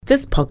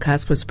This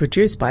podcast was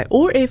produced by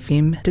OAR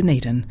FM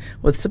Dunedin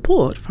with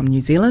support from New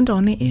Zealand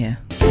On Air.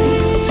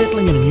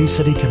 Settling in a new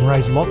city can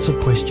raise lots of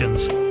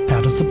questions.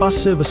 How does the bus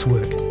service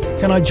work?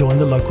 Can I join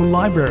the local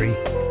library?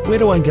 Where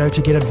do I go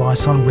to get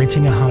advice on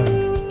renting a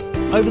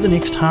home? Over the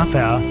next half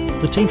hour,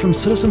 the team from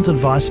Citizens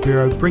Advice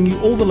Bureau bring you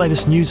all the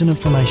latest news and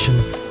information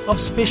of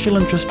special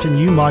interest to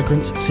new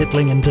migrants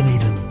settling in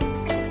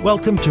Dunedin.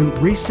 Welcome to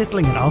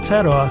Resettling in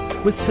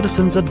Aotearoa with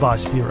Citizens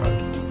Advice Bureau.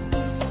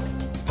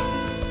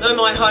 No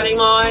mai haere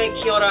mai,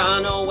 kia ora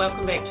anō.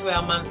 Welcome back to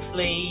our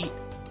monthly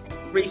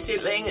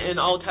Resettling in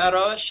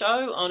Aotearoa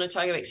show on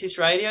Otago Access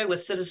Radio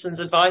with Citizens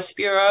Advice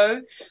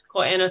Bureau.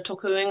 Ko Anna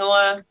toku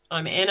ingoa.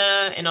 I'm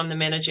Anna and I'm the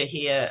manager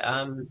here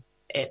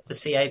at the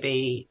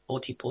CAB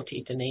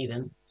Ōtepoti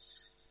Dunedin.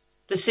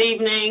 This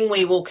evening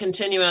we will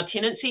continue our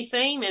tenancy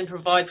theme and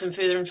provide some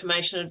further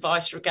information and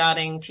advice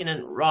regarding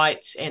tenant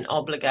rights and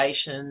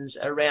obligations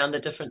around the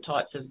different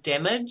types of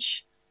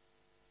damage,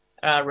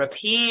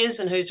 repairs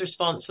and who's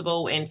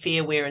responsible, and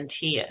fair wear and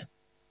tear.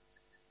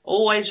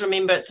 Always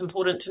remember it's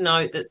important to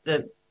note that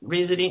the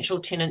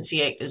Residential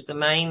Tenancy Act is the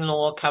main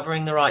law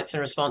covering the rights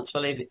and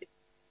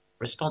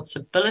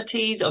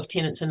responsibilities of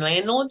tenants and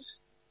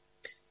landlords,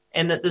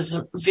 and that there's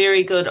some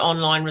very good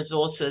online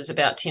resources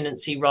about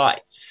tenancy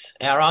rights.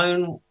 Our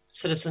own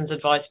Citizens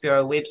Advice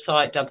Bureau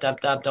website,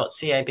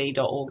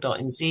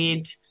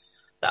 www.cab.org.nz,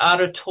 the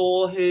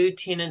Aotearoa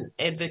Tenant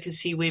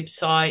Advocacy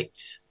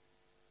website,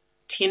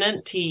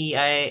 Tenant,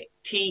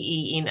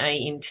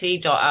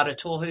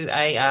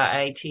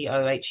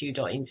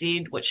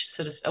 tenant.aotearoa.nz, which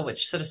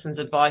Citizens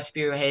Advice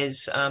Bureau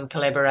has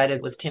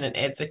collaborated with tenant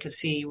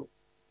advocacy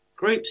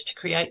groups to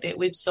create that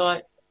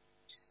website,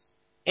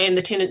 and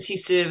the Tenancy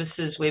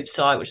Services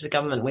website, which is a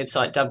government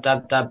website,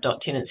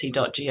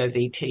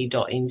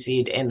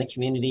 www.tenancy.govt.nz, and the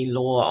Community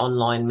Law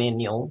Online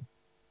Manual,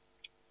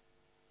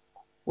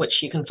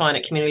 which you can find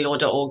at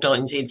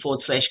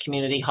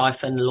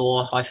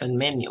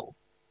communitylaw.org.nz/community-law-manual.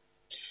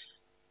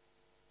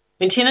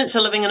 When tenants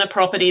are living in a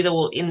property, there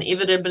will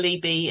inevitably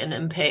be an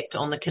impact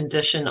on the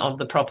condition of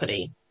the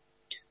property.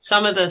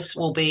 Some of this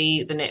will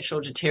be the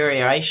natural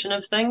deterioration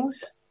of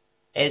things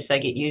as they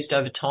get used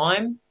over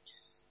time.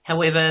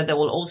 However, there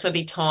will also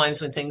be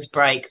times when things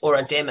break or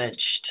are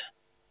damaged.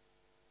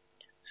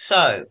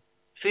 So,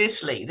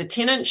 firstly, the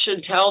tenant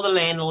should tell the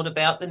landlord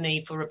about the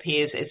need for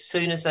repairs as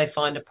soon as they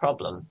find a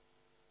problem.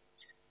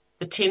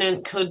 The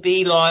tenant could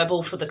be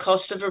liable for the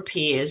cost of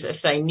repairs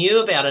if they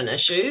knew about an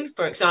issue,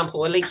 for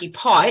example, a leaky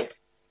pipe,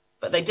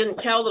 but they didn't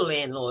tell the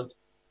landlord,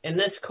 and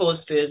this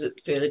caused further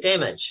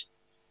damage.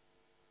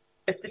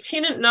 If the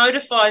tenant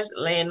notifies the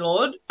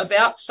landlord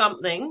about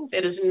something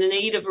that is in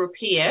need of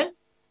repair,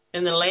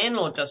 and the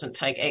landlord doesn't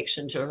take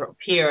action to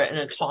repair it in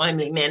a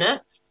timely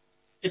manner,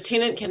 the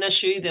tenant can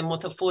issue them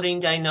with a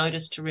 14-day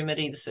notice to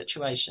remedy the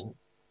situation.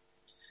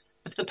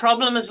 If the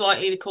problem is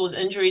likely to cause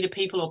injury to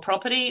people or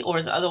property or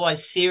is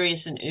otherwise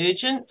serious and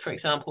urgent, for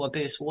example, a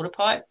burst water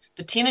pipe,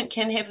 the tenant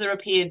can have the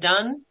repair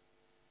done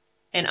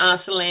and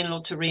ask the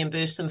landlord to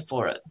reimburse them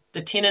for it.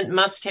 The tenant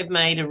must have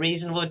made a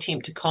reasonable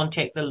attempt to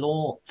contact the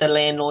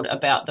landlord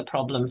about the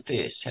problem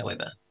first,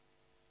 however.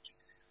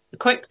 The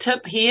quick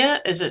tip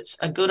here is it's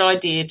a good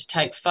idea to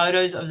take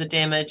photos of the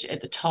damage at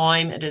the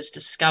time it is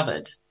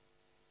discovered,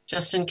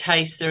 just in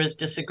case there is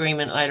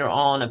disagreement later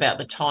on about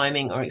the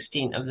timing or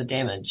extent of the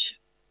damage.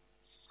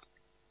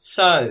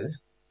 So,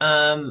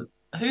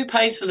 who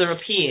pays for the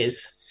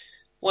repairs?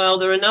 Well,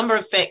 there are a number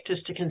of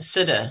factors to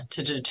consider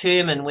to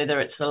determine whether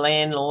it's the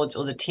landlord's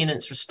or the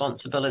tenant's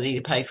responsibility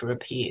to pay for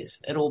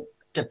repairs. It'll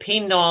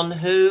depend on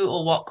who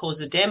or what caused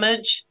the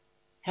damage,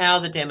 how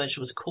the damage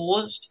was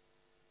caused,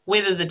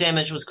 whether the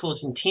damage was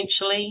caused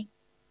intentionally,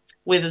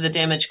 whether the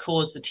damage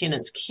was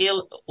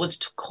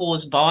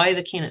caused by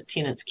the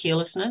tenant's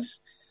carelessness,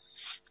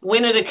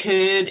 when it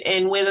occurred,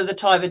 and whether the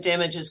type of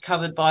damage is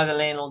covered by the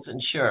landlord's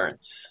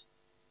insurance.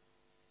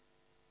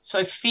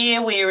 So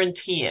fair wear and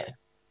tear.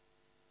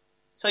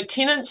 So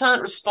tenants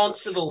aren't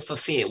responsible for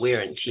fair wear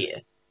and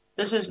tear.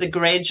 This is the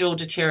gradual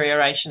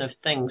deterioration of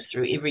things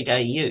through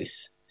everyday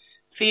use.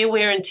 Fair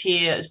wear and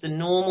tear is the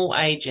normal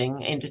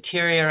aging and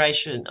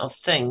deterioration of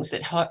things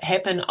that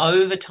happen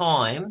over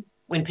time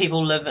when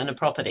people live in a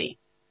property.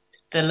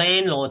 The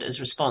landlord is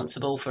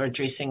responsible for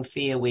addressing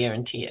fair wear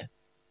and tear.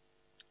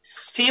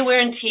 Fair wear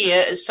and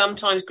tear is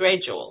sometimes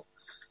gradual,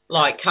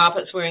 like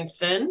carpets wearing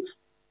thin,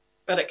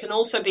 but it can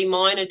also be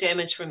minor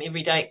damage from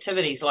everyday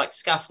activities like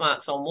scuff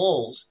marks on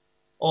walls,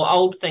 or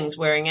old things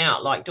wearing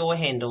out like door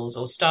handles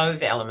or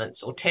stove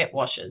elements or tap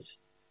washers.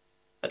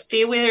 But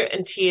fair wear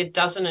and tear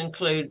doesn't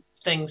include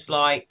things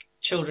like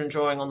children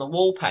drawing on the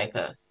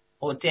wallpaper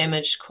or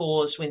damage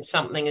caused when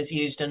something is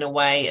used in a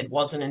way it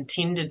wasn't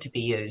intended to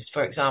be used.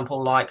 For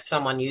example, like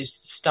someone used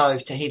the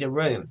stove to heat a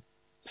room.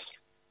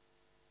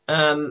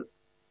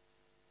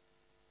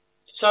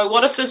 So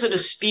what if there's a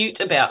dispute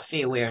about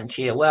fair wear and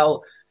tear?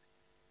 Well,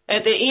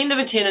 at the end of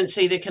a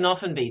tenancy, there can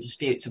often be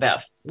disputes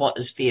about what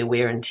is fair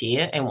wear and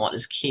tear and what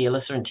is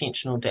careless or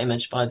intentional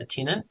damage by the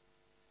tenant.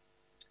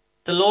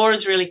 The law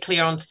is really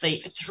clear on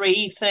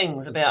three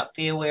things about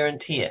fair wear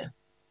and tear.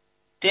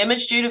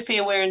 Damage due to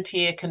fair wear and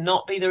tear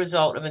cannot be the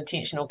result of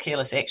intentional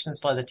careless actions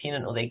by the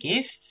tenant or their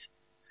guests.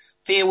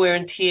 Fair wear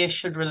and tear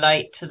should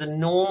relate to the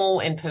normal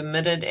and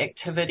permitted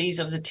activities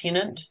of the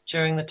tenant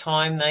during the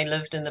time they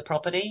lived in the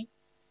property,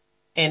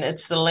 and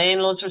it's the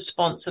landlord's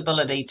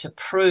responsibility to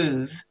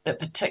prove that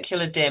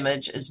particular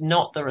damage is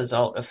not the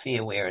result of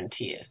fair wear and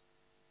tear.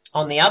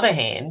 On the other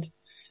hand,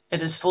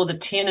 it is for the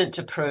tenant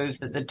to prove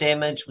that the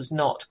damage was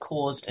not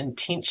caused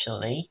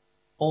intentionally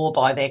or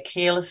by their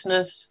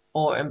carelessness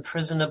or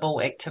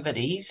imprisonable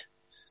activities,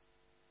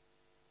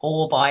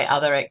 or by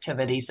other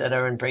activities that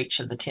are in breach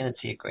of the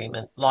tenancy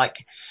agreement,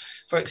 like,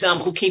 for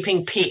example,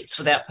 keeping pets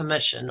without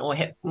permission or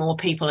have more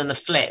people in the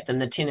flat than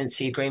the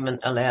tenancy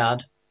agreement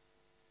allowed.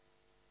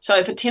 So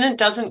if a tenant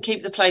doesn't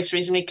keep the place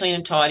reasonably clean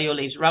and tidy or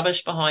leaves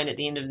rubbish behind at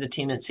the end of the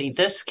tenancy,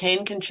 this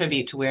can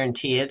contribute to wear and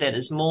tear that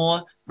is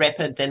more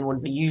rapid than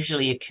would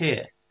usually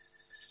occur.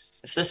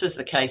 If this is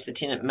the case, the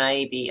tenant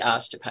may be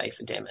asked to pay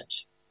for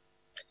damage.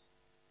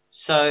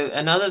 So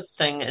another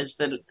thing is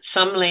that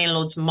some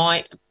landlords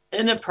might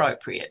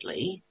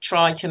inappropriately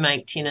try to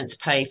make tenants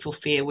pay for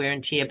fair wear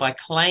and tear by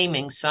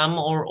claiming some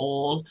or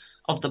all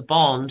of the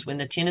bond when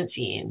the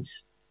tenancy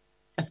ends.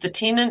 If the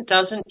tenant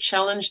doesn't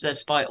challenge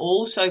this by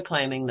also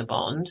claiming the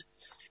bond,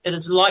 it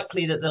is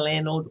likely that the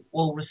landlord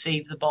will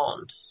receive the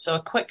bond. So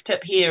a quick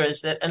tip here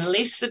is that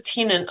unless the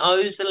tenant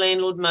owes the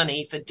landlord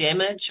money for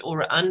damage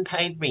or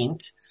unpaid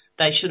rent,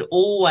 they should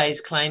always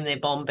claim their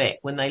bond back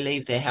when they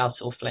leave their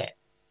house or flat.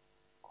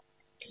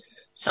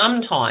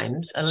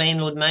 Sometimes a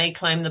landlord may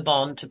claim the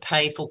bond to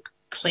pay for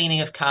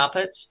cleaning of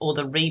carpets or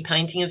the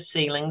repainting of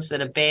ceilings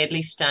that are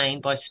badly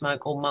stained by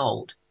smoke or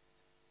mould.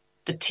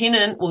 The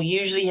tenant will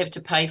usually have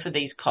to pay for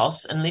these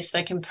costs unless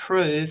they can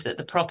prove that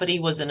the property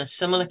was in a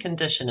similar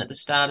condition at the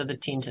start of the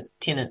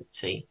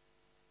tenancy.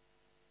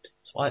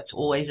 That's why it's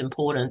always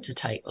important to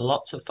take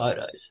lots of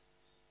photos.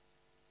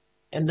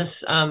 And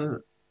this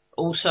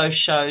also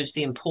shows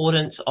the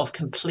importance of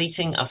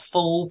completing a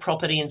full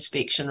property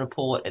inspection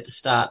report at the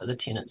start of the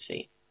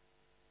tenancy.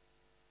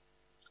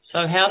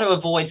 So how to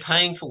avoid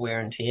paying for wear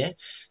and tear?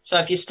 So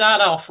if you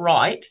start off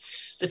right,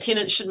 the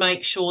tenant should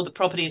make sure the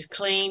property is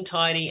clean,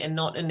 tidy, and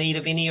not in need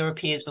of any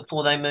repairs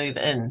before they move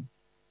in.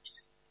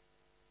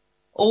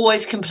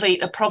 Always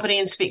complete a property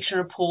inspection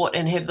report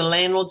and have the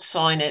landlord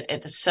sign it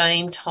at the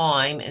same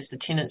time as the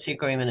tenancy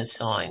agreement is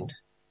signed.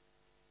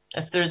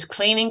 If there is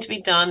cleaning to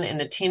be done and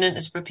the tenant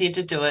is prepared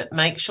to do it,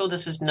 make sure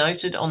this is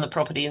noted on the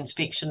property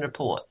inspection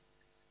report.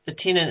 The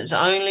tenant is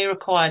only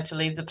required to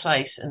leave the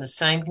place in the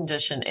same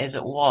condition as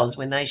it was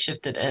when they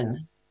shifted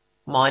in,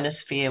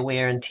 minus fair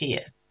wear and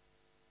tear.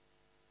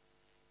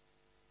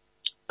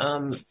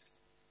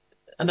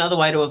 Another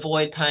way to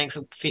avoid paying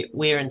for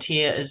wear and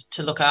tear is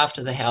to look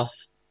after the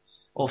house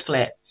or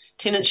flat.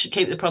 Tenants should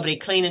keep the property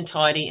clean and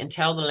tidy and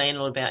tell the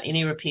landlord about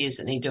any repairs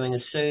that need doing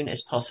as soon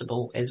as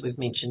possible, as we've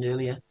mentioned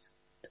earlier.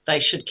 They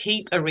should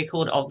keep a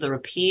record of the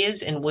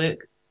repairs and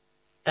work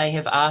they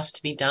have asked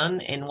to be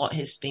done and what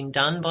has been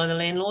done by the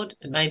landlord.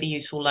 It may be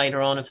useful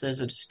later on if there's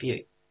a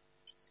dispute.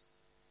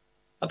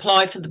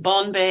 Apply for the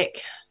bond back.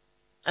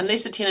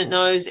 Unless the tenant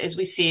knows, as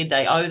we said,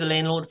 they owe the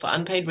landlord for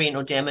unpaid rent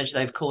or damage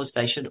they've caused,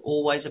 they should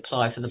always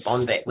apply for the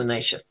bond back when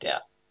they shift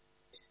out.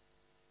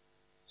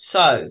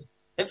 So,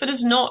 if it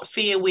is not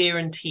fair wear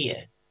and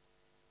tear,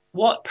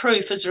 what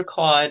proof is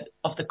required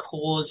of the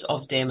cause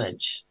of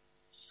damage?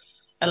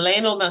 A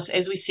landlord must,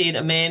 as we said,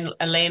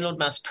 a landlord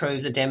must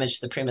prove the damage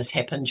to the premise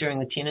happened during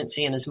the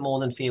tenancy and is more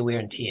than fair wear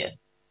and tear.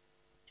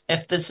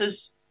 If this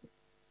is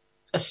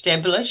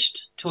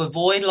established, to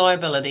avoid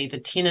liability, the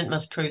tenant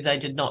must prove they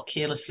did not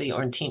carelessly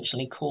or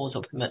intentionally cause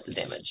or permit the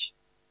damage.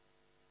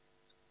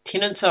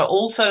 Tenants are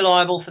also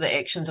liable for the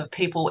actions of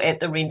people at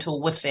the rental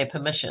with their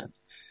permission.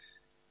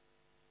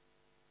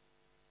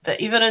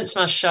 The evidence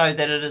must show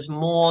that it is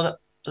more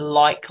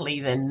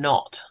likely than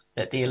not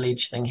that the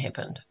alleged thing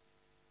happened.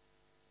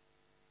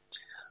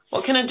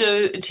 What can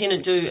a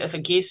tenant do if a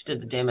guest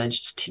did the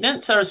damage?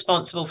 Tenants are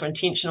responsible for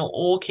intentional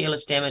or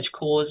careless damage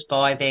caused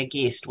by their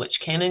guest,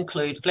 which can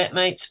include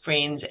flatmates,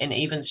 friends, and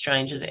even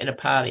strangers at a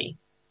party.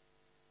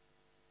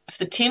 If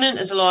the tenant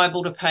is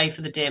liable to pay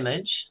for the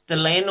damage, the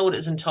landlord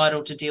is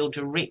entitled to deal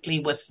directly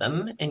with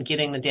them in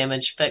getting the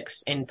damage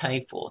fixed and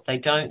paid for. They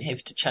don't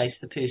have to chase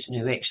the person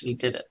who actually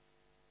did it.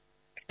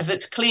 If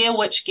it's clear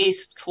which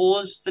guest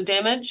caused the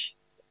damage,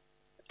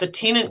 the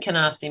tenant can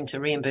ask them to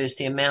reimburse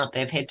the amount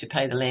they've had to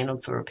pay the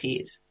landlord for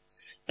repairs.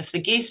 If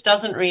the guest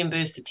doesn't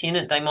reimburse the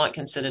tenant, they might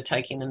consider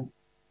taking them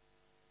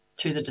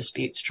to the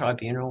disputes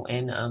tribunal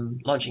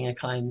and lodging a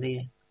claim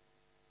there.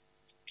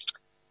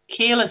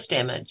 Careless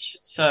damage.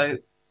 So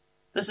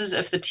this is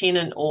if the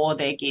tenant or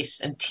their guests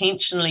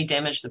intentionally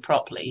damage the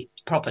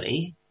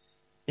property,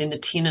 then the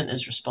tenant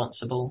is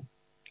responsible.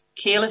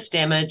 Careless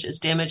damage is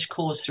damage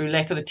caused through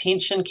lack of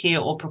attention, care,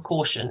 or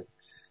precaution.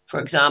 For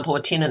example,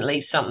 a tenant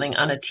leaves something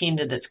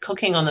unattended that's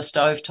cooking on the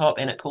stovetop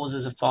and it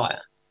causes a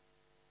fire.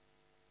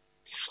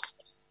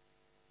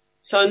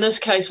 So in this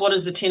case, what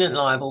is the tenant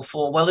liable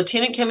for? Well, the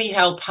tenant can be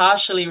held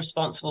partially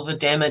responsible for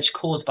damage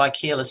caused by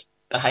careless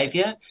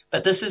behaviour,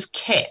 but this is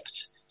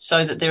capped.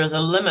 so that there is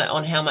a limit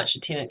on how much a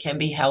tenant can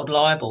be held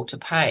liable to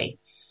pay.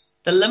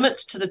 The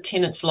limits to the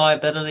tenant's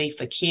liability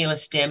for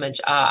careless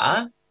damage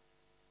are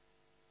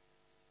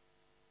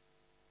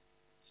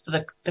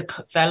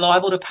they're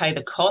liable to pay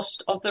the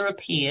cost of the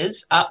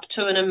repairs up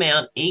to an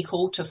amount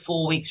equal to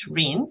 4 weeks'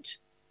 rent,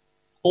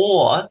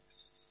 or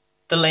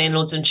the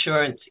landlord's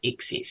insurance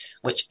excess,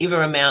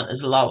 whichever amount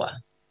is lower.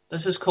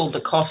 This is called the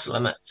cost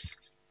limit.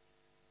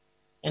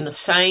 And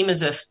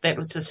that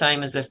was the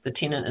same as if the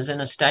tenant is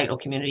in a state or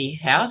community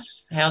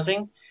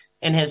housing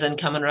and has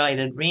income and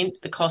related rent.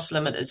 The cost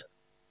limit is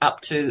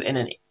up to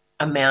an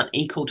amount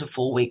equal to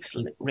 4 weeks'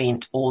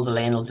 rent or the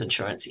landlord's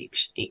insurance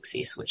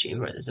excess,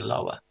 whichever is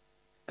lower.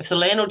 If the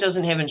landlord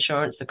doesn't have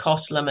insurance, the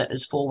cost limit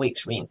is 4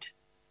 weeks' rent.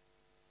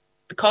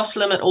 The cost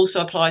limit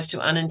also applies to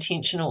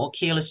unintentional or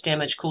careless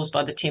damage caused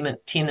by the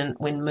tenant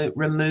when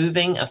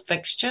removing a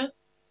fixture.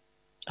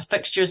 A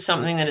fixture is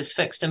something that is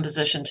fixed in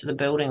position to the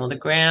building or the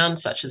ground,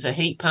 such as a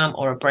heat pump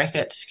or a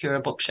bracket to secure a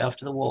bookshelf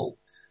to the wall.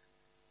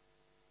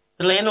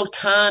 The landlord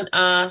can't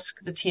ask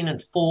the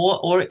tenant for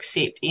or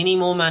accept any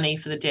more money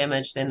for the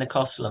damage than the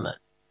cost limit.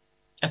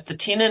 If the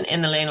tenant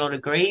and the landlord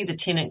agree, the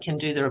tenant can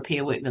do the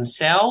repair work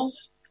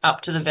themselves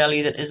up to the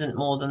value that isn't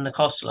more than the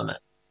cost limit.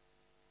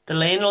 The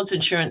landlord's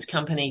insurance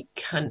company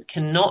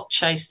cannot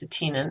chase the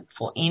tenant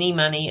for any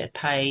money it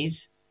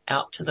pays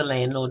out to the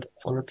landlord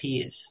for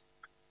repairs.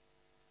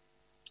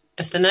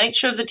 If the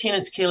nature of the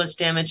tenant's careless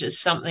damage is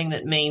something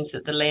that means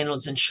that the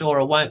landlord's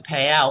insurer won't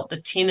pay out,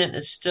 the tenant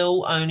is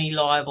still only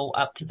liable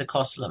up to the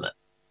cost limit.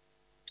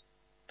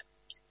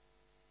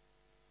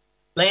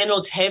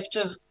 Landlords have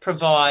to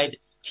provide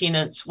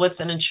tenants with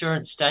an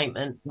insurance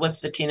statement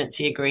with the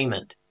tenancy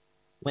agreement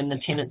when the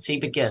tenancy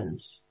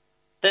begins.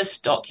 This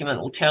document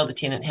will tell the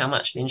tenant how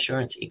much the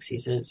insurance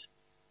excess is.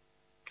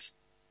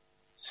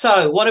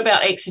 So, what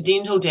about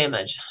accidental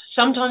damage?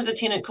 Sometimes the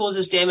tenant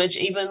causes damage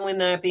even when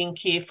they're being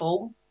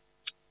careful,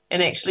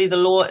 and actually the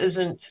law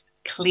isn't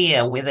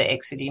clear whether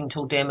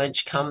accidental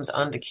damage comes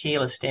under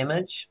careless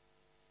damage,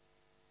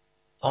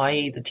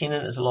 i.e. the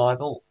tenant is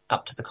liable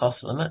up to the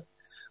cost limit,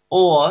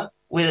 or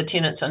whether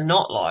tenants are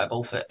not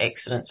liable for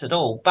accidents at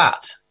all.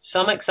 But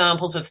some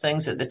examples of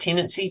things that the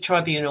Tenancy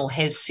Tribunal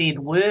has said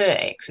were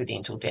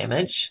accidental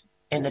damage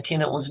and the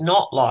tenant was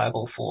not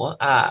liable for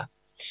are: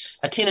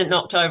 a tenant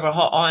knocked over a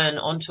hot iron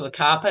onto a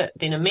carpet,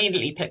 then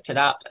immediately picked it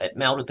up, it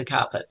melted the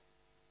carpet.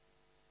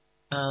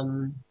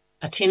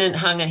 A tenant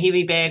hung a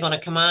heavy bag on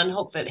a command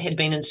hook that had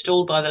been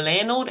installed by the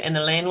landlord, and the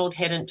landlord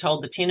hadn't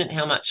told the tenant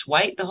how much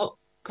weight the hook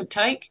could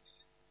take,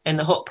 and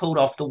the hook pulled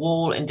off the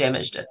wall and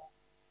damaged it.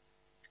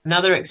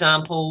 Another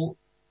example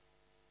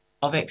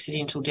of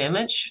accidental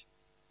damage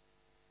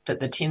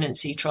that the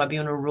Tenancy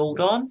Tribunal ruled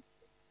on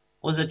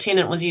was a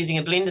tenant was using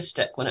a blender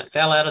stick when it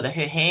fell out of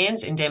her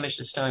hands and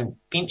damaged a stone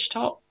bench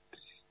top.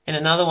 And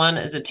another one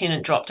is a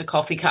tenant dropped a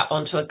coffee cup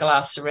onto a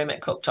glass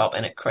ceramic cooktop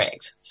and it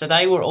cracked. So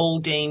they were all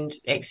deemed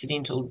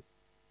accidental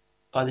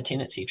by the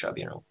Tenancy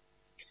Tribunal.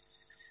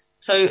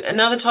 So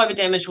another type of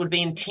damage would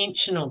be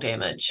intentional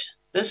damage.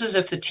 This is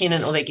if the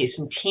tenant or their guests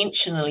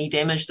intentionally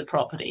damaged the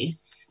property,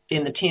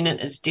 then the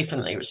tenant is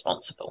definitely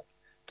responsible.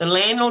 The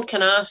landlord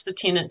can ask the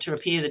tenant to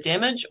repair the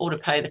damage or to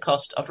pay the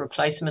cost of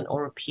replacement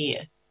or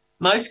repair.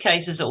 Most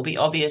cases it will be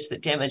obvious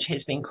that damage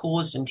has been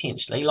caused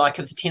intentionally, like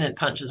if the tenant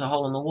punches a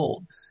hole in the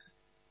wall.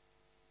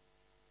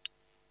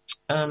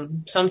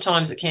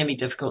 Sometimes it can be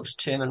difficult to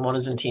determine what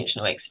is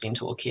intentional,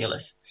 accidental, or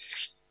careless.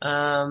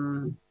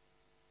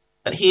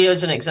 But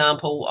here's an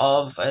example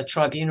of a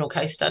tribunal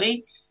case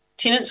study.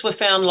 Tenants were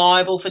found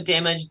liable for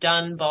damage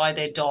done by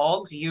their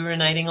dogs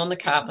urinating on the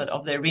carpet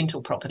of their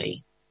rental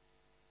property.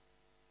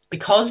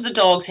 Because the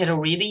dogs had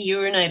already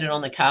urinated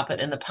on the carpet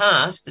in the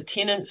past, the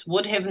tenants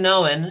would have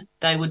known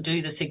they would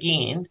do this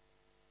again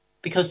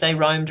because they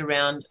roamed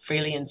around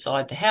freely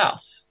inside the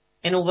house.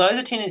 And although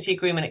the tenancy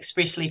agreement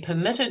expressly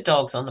permitted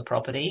dogs on the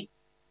property,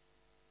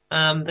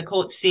 the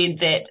court said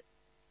that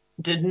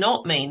did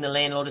not mean the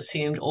landlord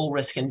assumed all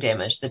risk and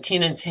damage. The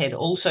tenants had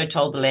also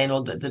told the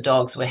landlord that the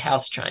dogs were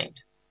house trained.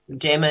 The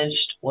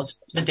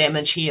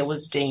damage here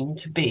was deemed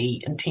to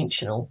be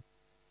intentional.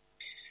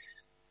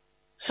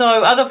 So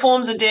other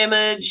forms of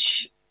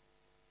damage,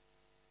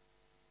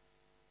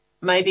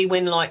 maybe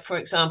when, like, for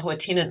example, a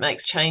tenant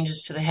makes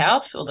changes to the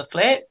house or the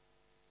flat.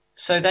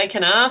 So they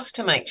can ask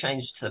to make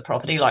changes to the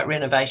property, like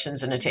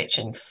renovations and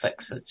attaching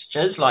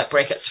fixtures, like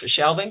brackets for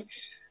shelving.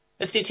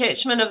 If the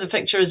attachment of the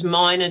fixture is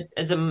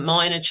a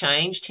minor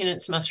change,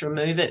 tenants must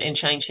remove it and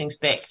change things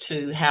back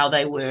to how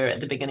they were at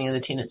the beginning of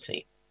the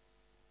tenancy,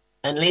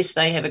 unless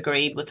they have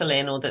agreed with the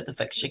landlord that the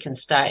fixture can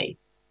stay.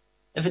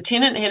 If a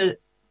tenant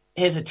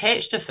has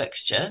attached a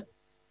fixture,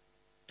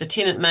 the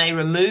tenant may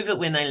remove it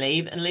when they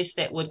leave, unless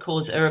that would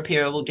cause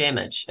irreparable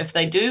damage. If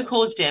they do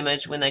cause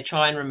damage when they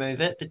try and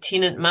remove it, the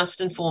tenant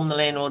must inform the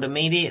landlord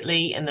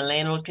immediately, and the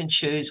landlord can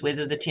choose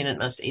whether the tenant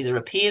must either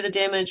repair the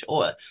damage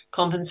or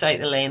compensate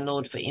the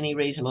landlord for any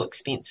reasonable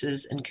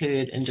expenses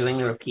incurred in doing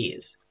the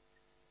repairs.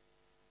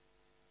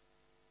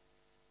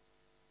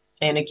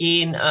 And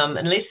again,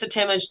 unless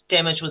the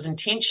damage was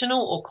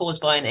intentional or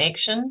caused by an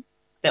action,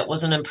 that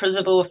was an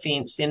imprisonable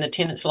offence, then the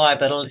tenant's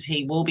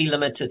liability will be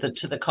limited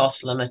to the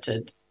cost limit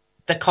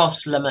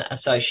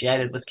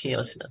associated with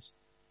carelessness.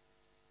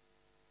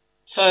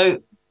 So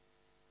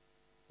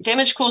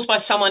damage caused by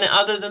someone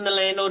other than the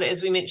landlord,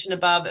 as we mentioned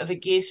above, if a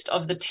guest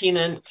of the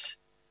tenant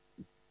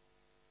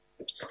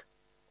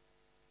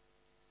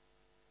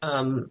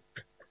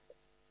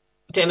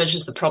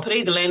damages the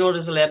property, the landlord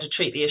is allowed to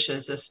treat the issue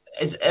as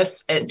if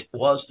it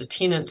was the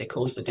tenant that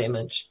caused the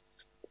damage.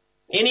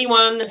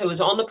 Anyone who is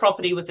on the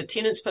property with the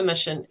tenant's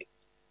permission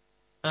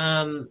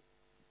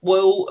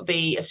will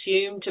be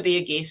assumed to be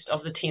a guest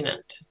of the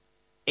tenant,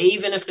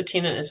 even if the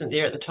tenant isn't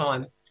there at the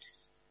time,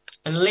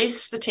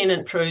 unless the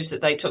tenant proves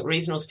that they took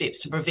reasonable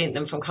steps to prevent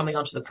them from coming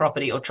onto the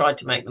property or tried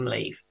to make them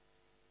leave.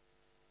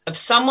 If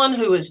someone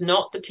who is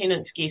not the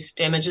tenant's guest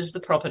damages the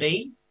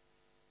property,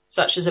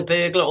 such as a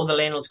burglar or the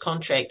landlord's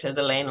contractor,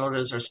 the landlord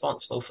is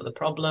responsible for the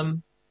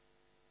problem.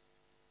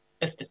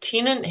 If the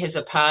tenant has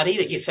a party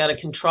that gets out of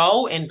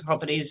control and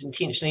property is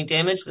intentionally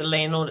damaged, the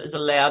landlord is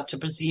allowed to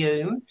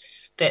presume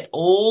that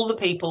all the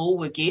people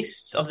were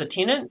guests of the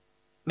tenant,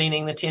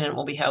 meaning the tenant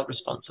will be held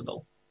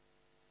responsible.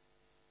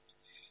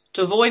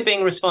 To avoid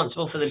being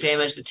responsible for the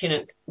damage, the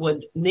tenant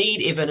would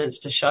need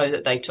evidence to show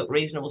that they took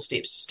reasonable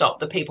steps to stop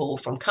the people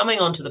from coming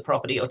onto the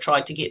property or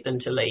tried to get them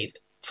to leave,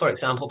 for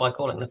example, by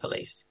calling the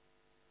police.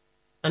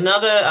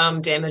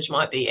 Another damage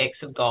might be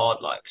acts of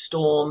God, like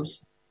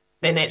storms,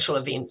 they're natural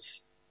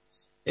events,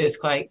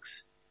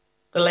 earthquakes.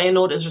 The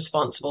landlord is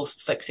responsible for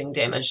fixing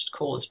damage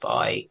caused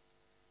by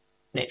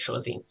natural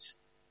events.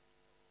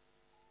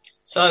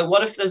 So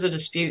what if there's a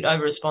dispute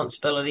over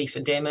responsibility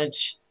for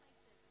damage?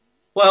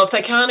 Well, if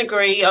they can't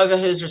agree over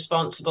who's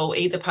responsible,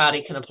 either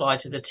party can apply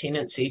to the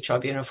tenancy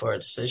tribunal for a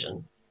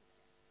decision.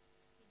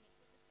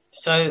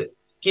 So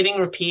getting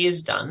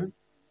repairs done.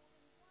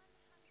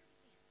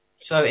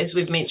 So as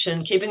we've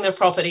mentioned, keeping the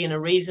property in a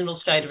reasonable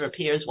state of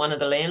repair is one of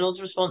the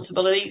landlord's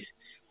responsibilities.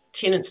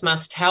 Tenants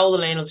must tell the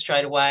landlord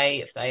straight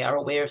away if they are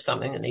aware of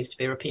something that needs to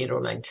be repaired or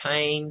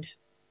maintained,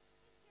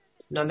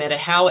 no matter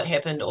how it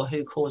happened or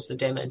who caused the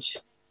damage.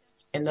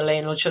 And the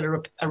landlord should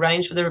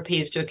arrange for the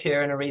repairs to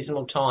occur in a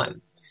reasonable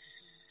time.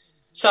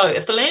 So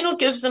if the landlord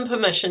gives them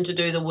permission to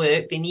do the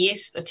work, then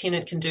yes, the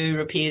tenant can do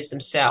repairs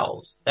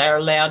themselves. They are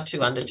allowed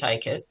to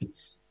undertake it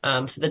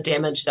for the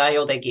damage they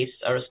or their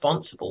guests are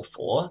responsible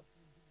for.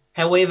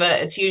 However,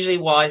 it's usually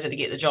wiser to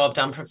get the job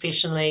done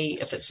professionally.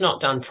 If it's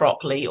not done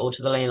properly or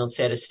to the landlord's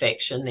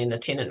satisfaction, then the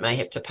tenant may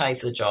have to pay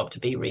for the job to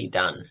be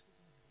redone.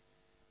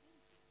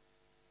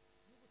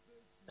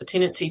 The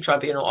Tenancy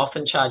Tribunal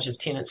often charges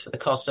tenants for the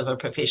cost of a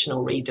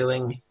professional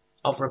redoing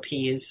of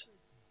repairs,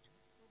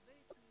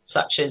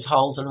 such as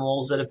holes in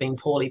walls that have been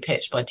poorly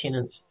patched by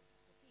tenants.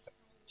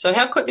 So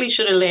how quickly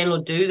should a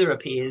landlord do the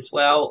repairs?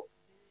 Well,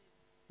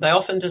 they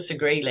often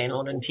disagree,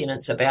 landlord and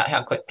tenants, about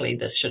how quickly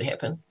this should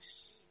happen.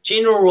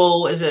 General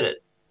rule is that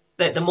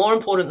the more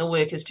important the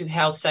work is to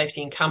health,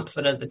 safety and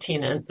comfort of the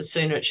tenant, the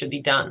sooner it should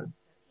be done.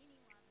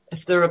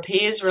 If the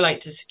repairs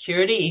relate to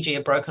security, e.g.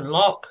 a broken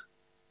lock,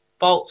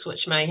 faults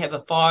which may have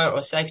a fire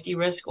or safety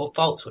risk, or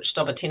faults which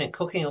stop a tenant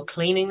cooking or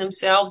cleaning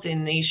themselves,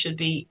 then these should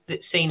be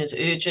seen as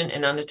urgent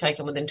and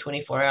undertaken within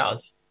 24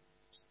 hours.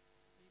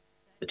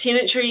 The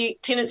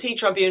Tenancy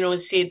Tribunal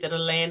has said that a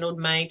landlord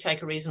may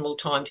take a reasonable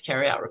time to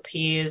carry out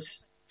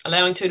repairs.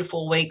 Allowing 2 to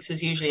 4 weeks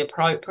is usually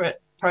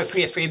appropriate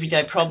for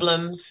everyday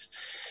problems,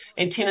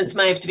 and tenants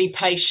may have to be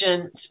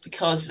patient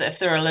because if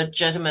there are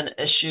legitimate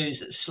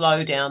issues that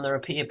slow down the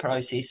repair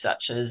process,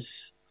 such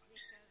as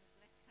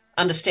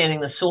understanding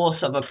the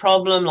source of a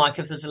problem, like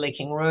if there's a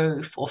leaking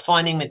roof, or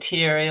finding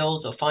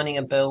materials, or finding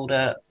a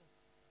builder.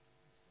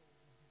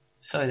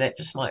 So that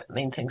just might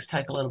mean things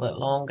take a little bit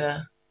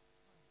longer.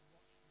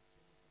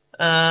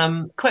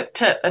 Quick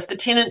tip, if the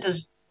tenant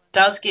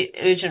does get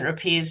urgent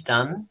repairs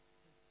done,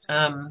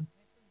 so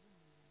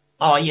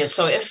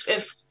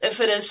if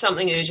it is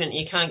something urgent,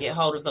 you can't get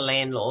hold of the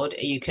landlord,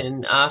 you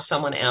can ask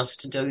someone else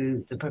to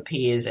do the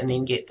repairs and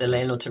then get the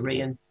landlord to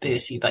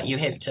reimburse you, but you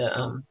have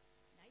to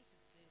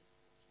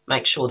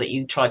make sure that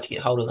you tried to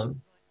get hold of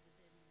them.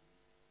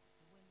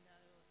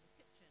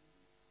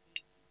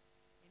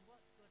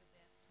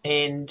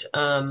 And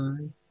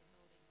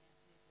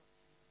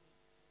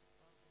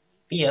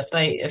if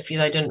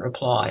they didn't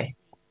reply,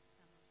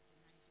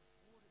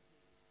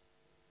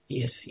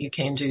 yes, you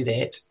can do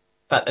that.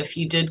 But if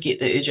you did get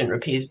the urgent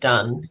repairs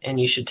done, and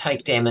you should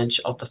take damage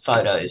of the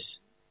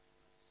photos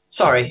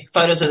of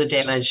the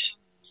damage,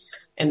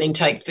 and then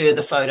take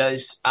further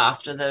photos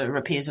after the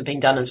repairs have been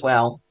done as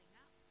well.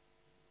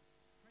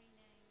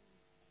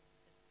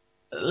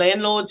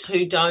 Landlords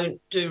who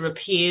don't do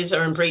repairs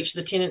are in breach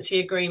of the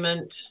tenancy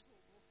agreement.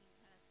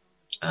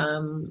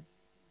 And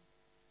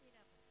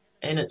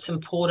it's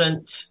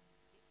important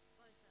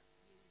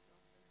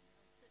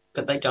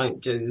that they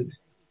don't do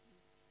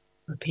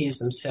repairs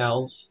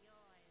themselves.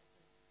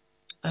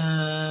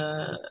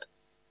 A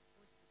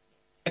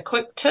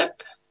quick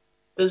tip,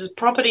 there's a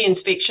property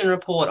inspection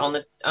report on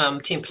the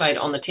template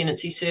on the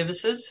Tenancy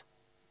Services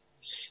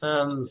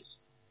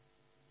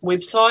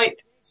website.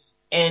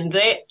 And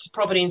that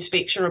property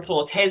inspection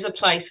report has a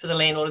place for the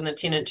landlord and the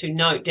tenant to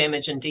note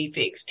damage and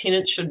defects.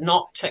 Tenants should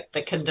not tick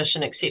the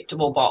condition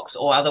acceptable box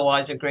or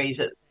otherwise agree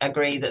that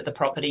the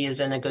property is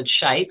in a good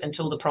shape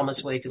until the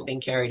promised work has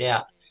been carried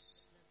out.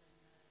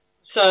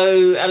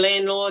 So a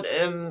landlord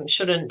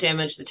shouldn't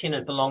damage the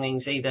tenant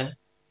belongings either.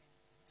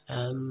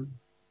 And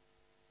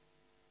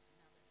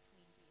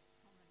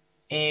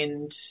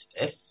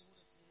if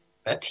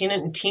a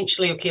tenant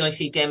intentionally or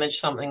carelessly damaged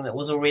something that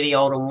was already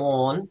old and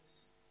worn,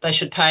 they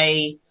should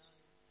pay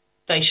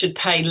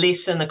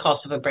less than the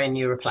cost of a brand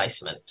new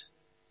replacement.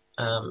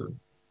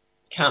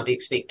 Can't be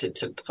expected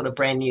to put a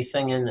brand new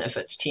thing in if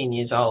it's 10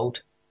 years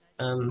old.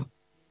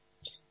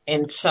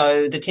 And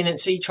so the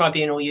Tenancy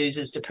Tribunal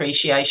uses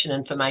depreciation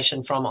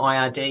information from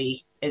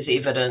IRD as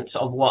evidence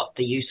of what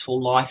the useful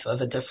life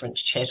of a different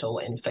chattel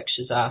and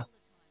fixtures are.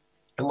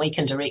 And we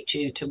can direct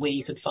you to where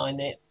you could find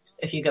that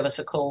if you give us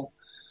a call.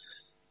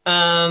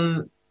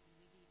 Landlord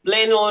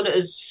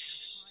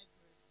is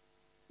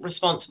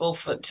responsible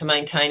to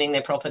maintaining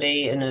their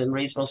property in a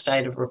reasonable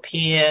state of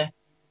repair.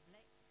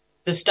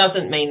 This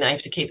doesn't mean they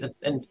have to keep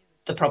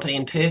the property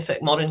in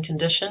perfect modern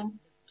condition.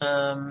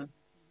 And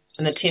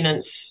the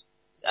tenants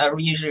are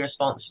usually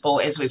responsible,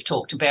 as we've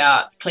talked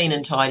about, clean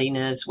and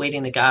tidiness,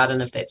 weeding the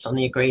garden if that's on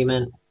the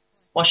agreement,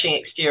 washing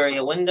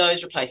exterior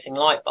windows, replacing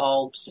light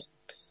bulbs,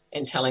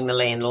 and telling the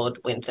landlord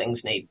when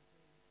things need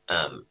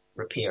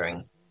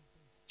repairing.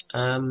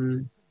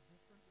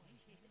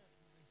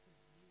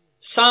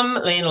 Some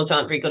landlords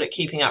aren't very good at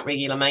keeping up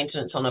regular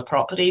maintenance on a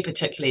property,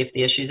 particularly if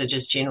the issues are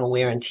just general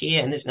wear and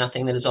tear and there's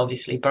nothing that is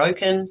obviously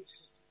broken,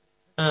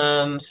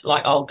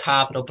 like old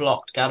carpet or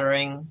blocked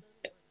guttering.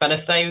 But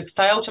if they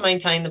fail to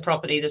maintain the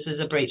property, this is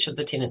a breach of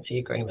the tenancy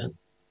agreement.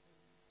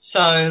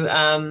 So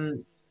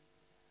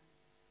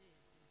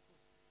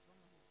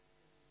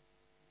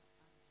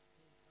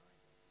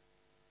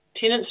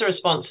tenants are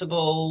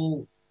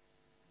responsible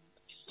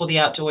for the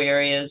outdoor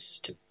areas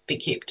to be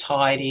kept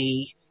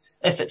tidy,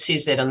 if it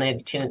says that on their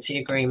tenancy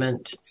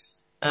agreement.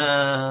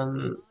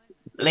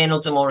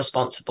 Landlords are more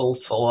responsible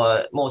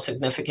for more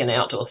significant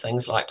outdoor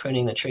things like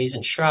pruning the trees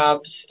and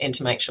shrubs and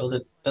to make sure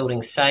the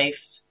building's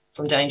safe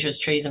from dangerous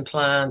trees and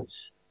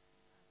plants.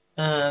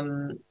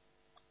 Tenants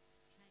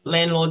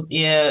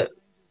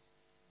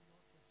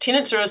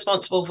are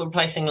responsible for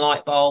replacing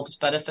light bulbs,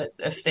 but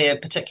if they're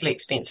particularly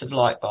expensive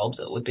light bulbs,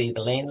 it would be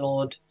the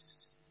landlord.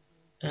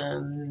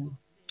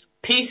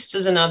 Pests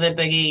is another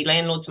biggie.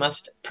 Landlords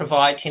must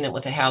provide tenant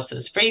with a house that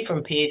is free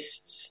from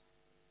pests,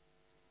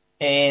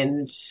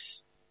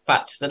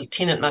 but the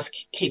tenant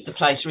must keep the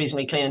place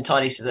reasonably clean and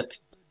tidy so that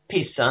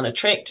pests aren't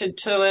attracted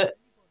to it.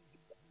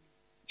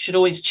 You should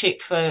always check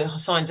for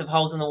signs of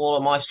holes in the wall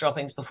or mice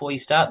droppings before you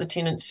start the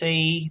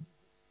tenancy.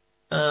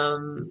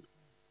 If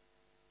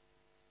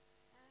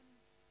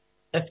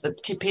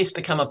the pests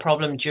become a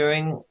problem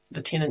during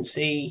the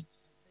tenancy,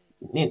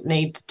 you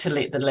need to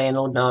let the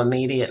landlord know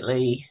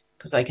immediately,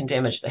 because they can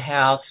damage the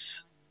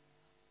house.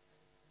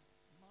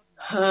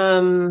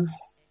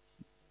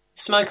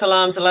 Smoke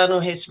alarms. The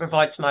landlord has to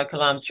provide smoke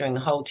alarms during the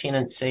whole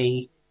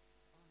tenancy.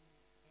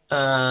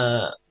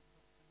 Tenants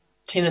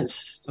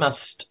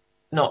must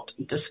not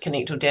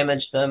disconnect or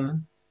damage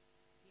them.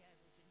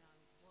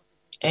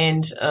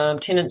 And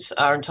tenants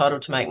are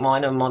entitled to make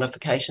minor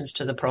modifications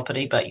to the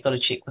property, but you've got to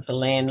check with the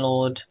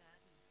landlord.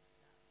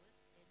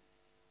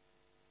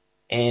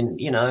 And,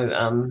 it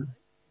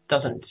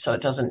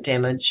doesn't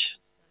damage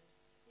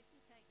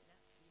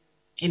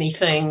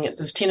anything.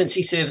 The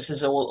tenancy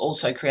services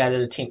also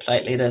created a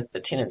template letter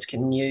that tenants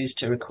can use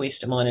to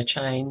request a minor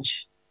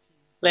change.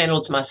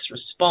 Landlords must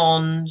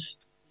respond.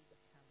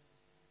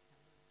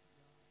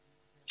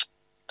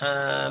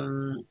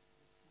 And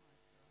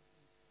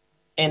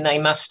they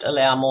must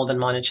allow more than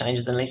minor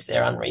changes unless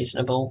they're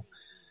unreasonable.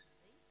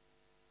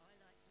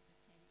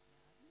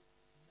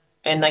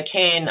 And they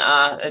can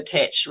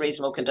attach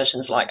reasonable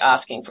conditions like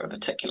asking for a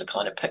particular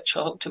kind of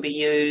picture hook to be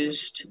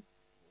used.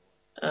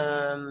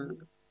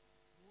 And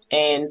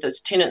the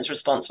tenant's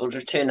responsible to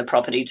return the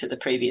property to the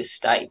previous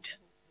state.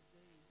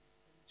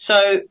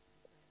 So,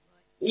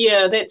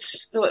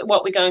 that's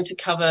what we're going to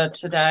cover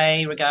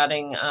today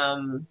regarding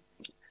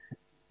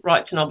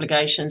rights and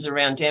obligations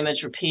around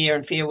damage, repair,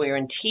 and fair wear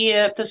and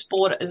tear.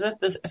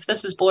 If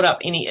this has brought up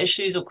any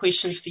issues or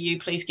questions for you,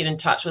 please get in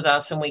touch with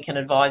us and we can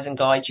advise and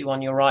guide you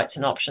on your rights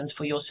and options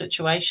for your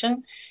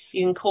situation.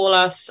 You can call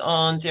us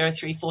on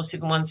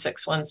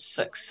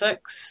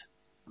 0347166166.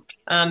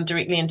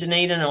 Directly in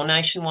Dunedin or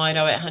nationwide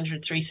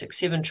 0800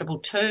 367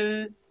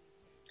 222.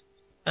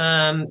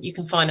 You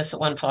can find us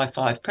at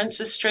 155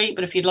 Princess Street,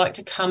 but if you'd like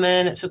to come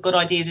in, it's a good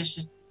idea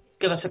just to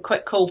give us a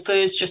quick call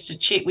first just to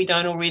check we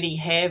don't already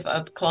have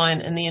a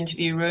client in the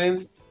interview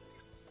room.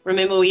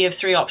 Remember, we have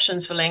 3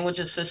 options for language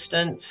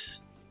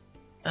assistance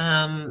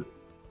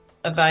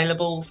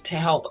available to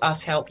help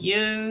us help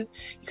you.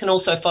 You can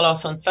also follow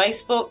us on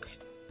Facebook,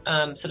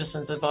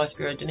 Citizens Advice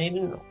Bureau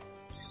Dunedin.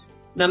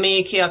 Ngā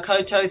mea kia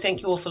koutou.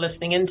 Thank you all for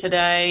listening in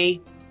today.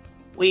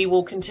 We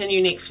will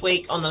continue next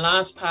week on the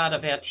last part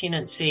of our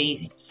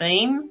tenancy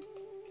theme.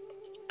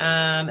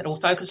 It will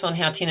focus on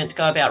how tenants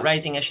go about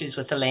raising issues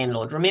with the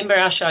landlord. Remember,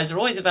 our shows are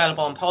always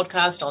available on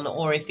podcast on the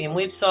ORFM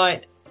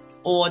website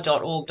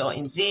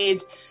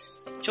or.org.nz.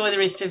 Enjoy the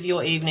rest of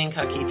your evening.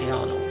 Ka kite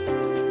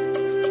anō.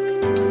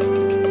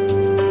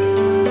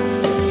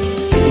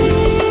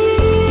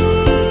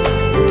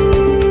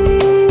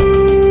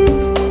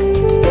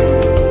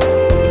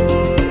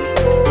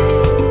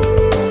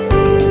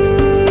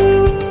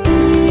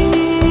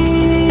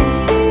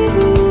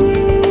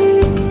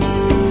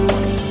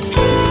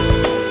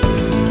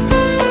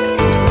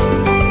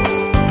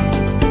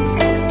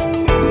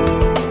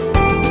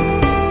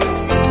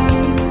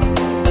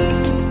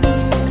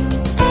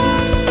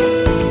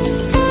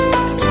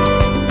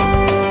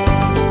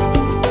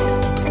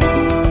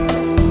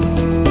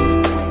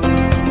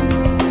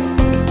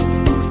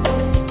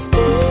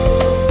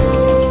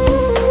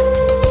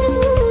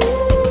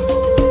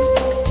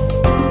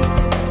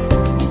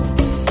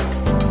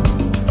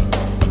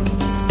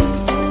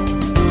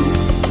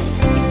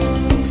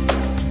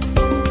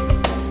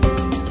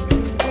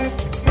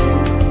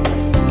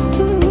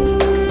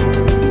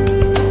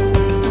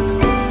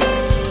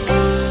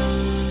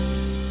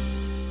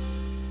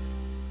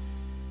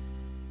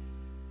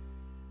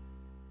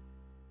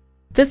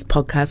 This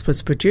podcast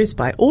was produced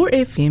by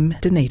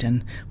ORFM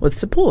Dunedin with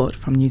support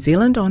from New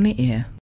Zealand On the Air.